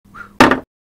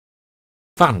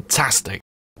Fantastic.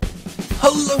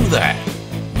 Hello there,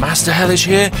 Master Hellish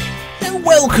here, and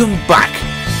welcome back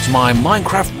to my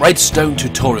Minecraft Redstone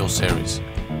tutorial series.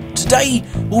 Today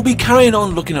we'll be carrying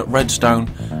on looking at Redstone,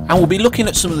 and we'll be looking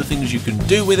at some of the things you can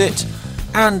do with it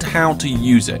and how to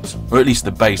use it, or at least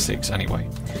the basics anyway.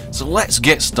 So let's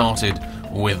get started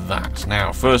with that.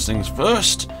 Now, first things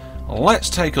first, let's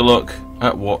take a look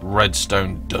at what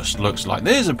redstone dust looks like.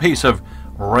 There's a piece of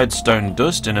redstone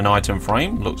dust in an item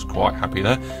frame. Looks quite happy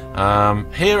there.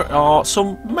 Here are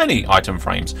many item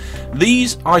frames.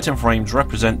 These item frames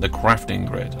represent the crafting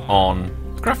grid on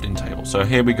the crafting table. So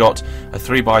here we got a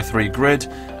 3x3 grid,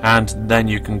 and then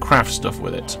you can craft stuff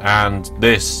with it. And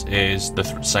this is the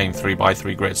same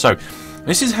 3x3 grid. So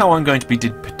this is how I'm going to be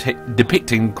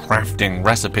depicting crafting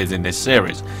recipes in this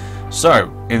series.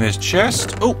 So in this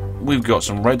chest, we've got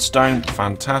some redstone,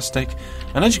 fantastic.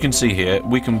 And as you can see here,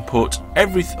 we can put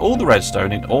all the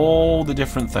redstone in all the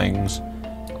different things,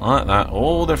 like that,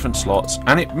 all different slots,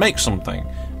 and it makes something.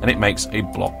 And it makes a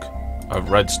block of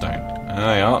redstone. And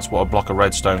there you are, that's what a block of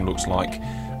redstone looks like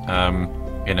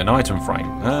in an item frame.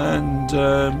 And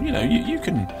you know, you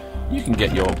can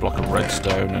get your block of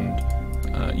redstone,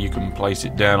 and you can place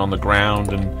it down on the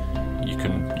ground, and you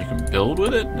can build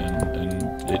with it, and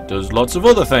it does lots of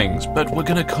other things, but we're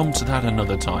going to come to that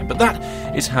another time. But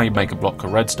that is how you make a block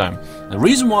of redstone. The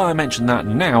reason why I mention that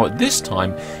now at this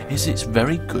time is it's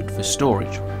very good for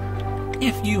storage.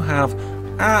 If you have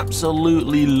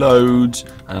absolutely loads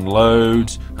and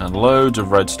loads and loads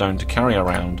of redstone to carry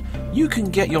around, you can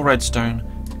get your redstone,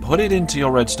 put it into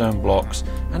your redstone blocks,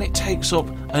 and it takes up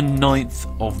 1/9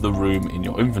 of the room in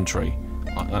your inventory.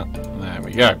 Like that. There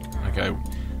we go. Okay.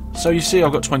 So you see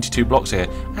I've got 22 blocks here,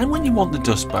 and when you want the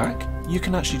dust back, you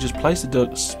can actually just place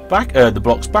the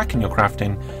blocks back in your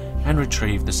crafting and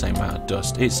retrieve the same amount of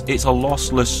dust. It's a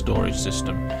lossless storage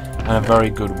system and a very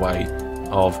good way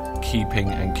of keeping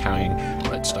and carrying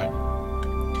redstone.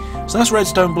 So that's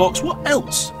redstone blocks. What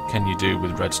else can you do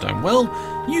with redstone? Well,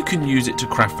 you can use it to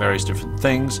craft various different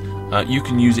things. You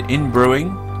can use it in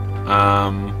brewing.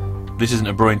 This isn't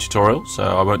a brewing tutorial, so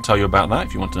I won't tell you about that.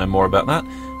 If you want to know more about that,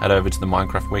 head over to the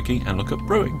Minecraft wiki and look up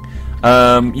brewing.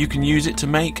 You can use it to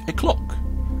make a clock.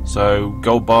 So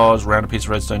gold bars around a piece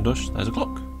of redstone dust, there's a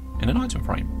clock in an item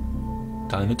frame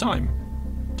telling the time.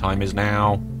 Time is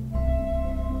now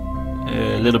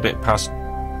a little bit past,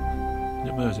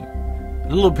 where is it?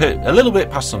 A little bit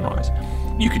past sunrise.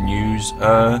 You can use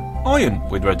iron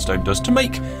with redstone dust to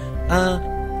make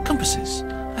compasses.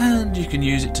 And you can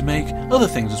use it to make other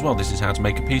things as well. This is how to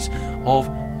make a piece of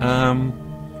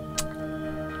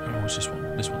what's this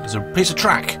one? This one is a piece of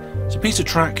track. It's a piece of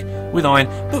track with iron.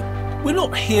 But we're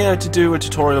not here to do a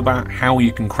tutorial about how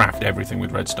you can craft everything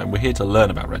with redstone. We're here to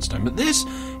learn about redstone. But this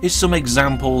is some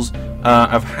examples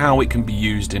of how it can be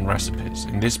used in recipes.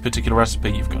 In this particular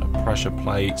recipe, you've got a pressure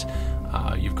plate,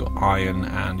 you've got iron,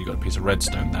 and you've got a piece of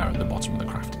redstone there at the bottom of the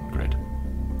crafting grid.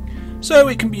 So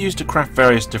it can be used to craft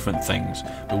various different things,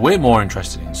 but we're more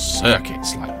interested in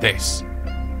circuits like this.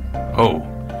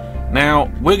 Now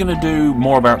we're going to do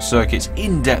more about circuits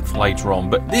in depth later on,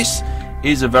 but this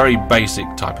is a very basic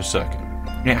type of circuit.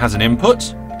 It has an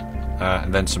input,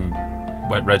 and then some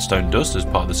wet redstone dust as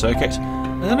part of the circuit,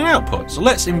 and then an output. So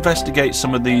let's investigate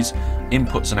some of these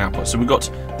inputs and outputs. So we've got,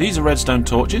 these are redstone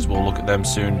torches. We'll look at them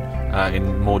soon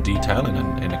in more detail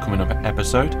in a coming up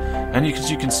episode. And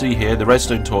as you can see here, the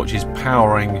redstone torch is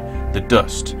powering the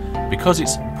dust. Because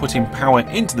it's putting power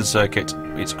into the circuit,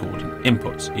 it's called an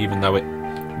input, even though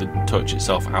the torch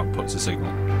itself outputs the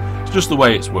signal. It's just the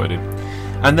way it's worded.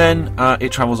 And then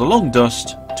it travels along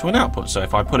dust to an output. So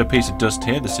if I put a piece of dust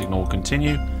here, the signal will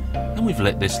continue, and we've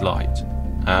lit this light.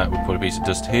 We put a piece of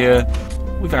dust here,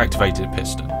 we've activated a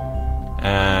piston.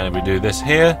 And we do this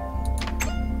here,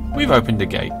 we've opened a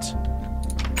gate,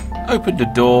 opened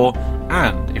a door,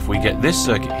 and if we get this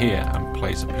circuit here and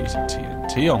place a piece of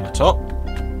TNT on the top,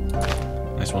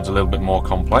 this one's a little bit more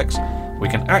complex, we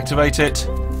can activate it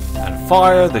and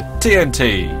fire the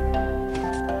TNT.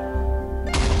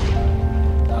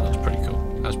 That looks pretty cool.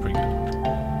 That's pretty good.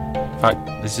 In fact,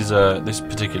 this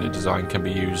particular design can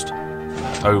be used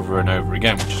over and over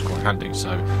again, which is quite handy.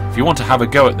 So if you want to have a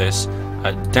go at this,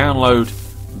 download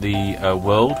the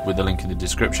world with the link in the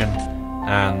description,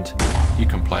 and you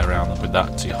can play around with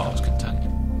that to your heart's content.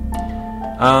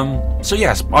 So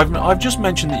yes, I've just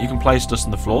mentioned that you can place dust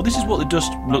on the floor. This is what the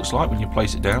dust looks like when you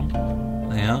place it down.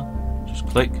 There you are. Just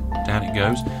click, down it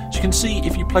goes. So you can see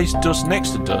if you place dust next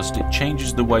to dust, it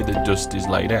changes the way the dust is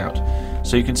laid out.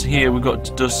 So you can see here we've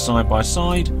got dust side by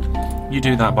side. You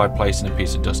do that by placing a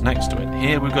piece of dust next to it.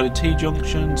 Here we've got a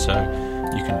T-junction, so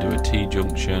you can do a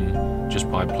T-junction just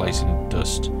by placing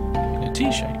dust in a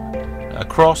T shape.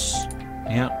 Across,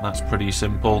 yeah, that's pretty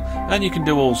simple, and you can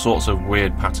do all sorts of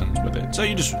weird patterns with it. So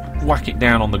you just whack it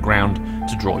down on the ground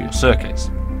to draw your circuits.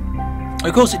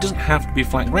 Of course, it doesn't have to be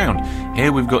flat ground.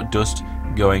 Here we've got dust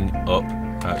going up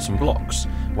some blocks.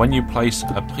 When you place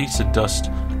a piece of dust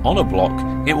on a block,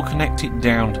 it will connect it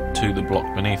down to the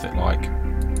block beneath it, like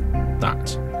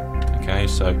that. Okay,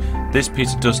 so this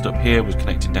piece of dust up here was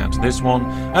connected down to this one,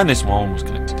 and this one was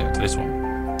connected down to this one.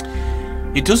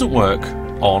 It doesn't work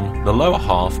on the lower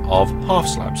half of half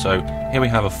slab. So here we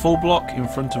have a full block in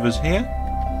front of us here,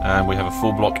 and we have a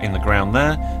full block in the ground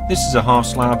there. This is a half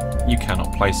slab, you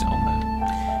cannot place it on there.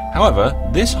 However,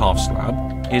 this half slab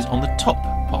is on the top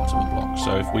part of a block.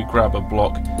 So if we grab a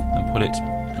block and put it,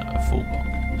 a full block,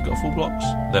 we've got full blocks,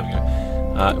 there we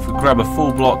go. If we grab a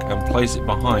full block and place it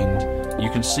behind, you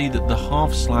can see that the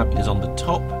half slab is on the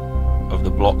top of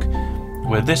the block,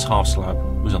 where this half slab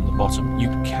was on the bottom. You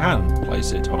can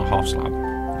place it on a half slab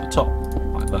on the top,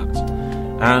 like that.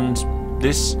 And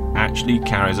this actually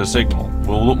carries a signal.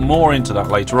 We'll look more into that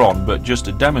later on, but just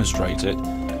to demonstrate it,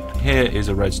 here is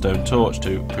a redstone torch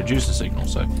to produce a signal.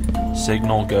 So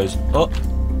signal goes up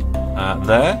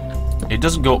there. It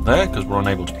doesn't go up there because we're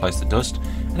unable to place the dust,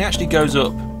 and it actually goes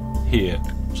up here.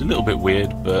 It's a little bit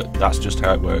weird, but that's just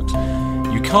how it works.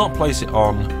 You can't place it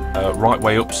on right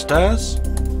way upstairs.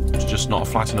 It's just not a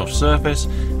flat enough surface.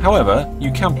 However,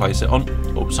 you can place it on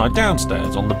upside down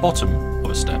stairs on the bottom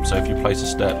of a step. So if you place a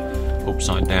step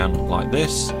upside down like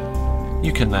this,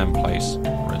 you can then place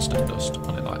redstone dust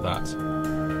on it like that.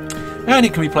 And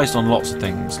it can be placed on lots of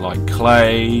things like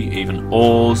clay, even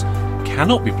ores.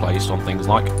 Cannot be placed on things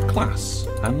like glass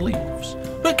and leaves,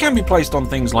 but can be placed on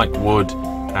things like wood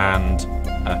and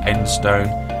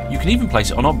endstone. You can even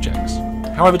place it on objects.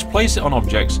 However, to place it on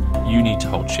objects, you need to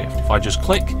hold shift. If I just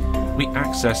click, we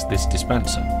access this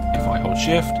dispenser. If I hold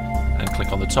shift and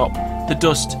click on the top, the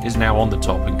dust is now on the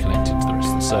top and connected to the rest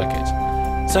of the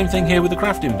circuit. Same thing here with the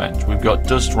crafting bench. We've got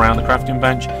dust around the crafting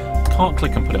bench. Can't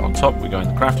click and put it on top. We go in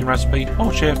the crafting recipe,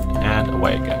 hold shift, and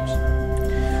away it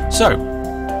goes. So,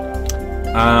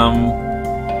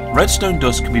 redstone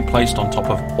dust can be placed on top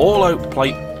of all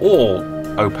opaque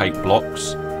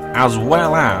blocks, as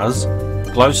well as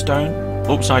glowstone,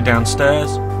 upside down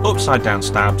stairs, upside down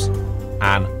stabs,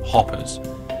 and hoppers.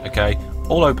 Okay,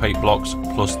 all opaque blocks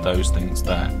plus those things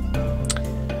there.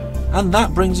 And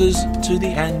that brings us to the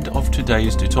end of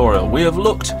today's tutorial. We have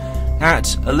looked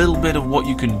at a little bit of what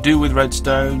you can do with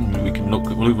redstone.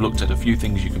 We've looked at a few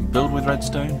things you can build with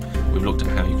redstone. We've looked at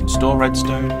how you can store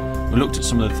redstone. We looked at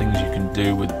some of the things you can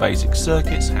do with basic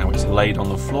circuits, how it's laid on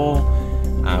the floor.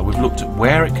 We've looked at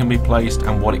where it can be placed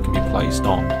and what it can be placed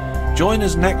on. Join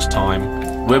us next time,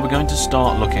 where we're going to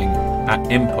start looking at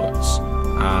inputs,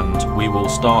 and we will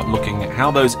start looking at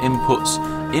how those inputs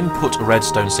input a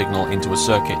redstone signal into a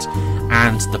circuit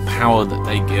and the power that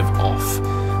they give off.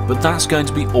 But that's going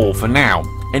to be all for now.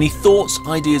 Any thoughts,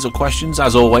 ideas or questions,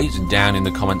 as always, down in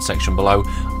the comment section below,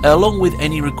 along with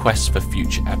any requests for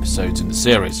future episodes in the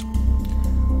series.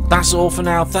 That's all for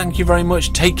now. Thank you very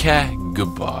much. Take care.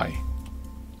 Goodbye.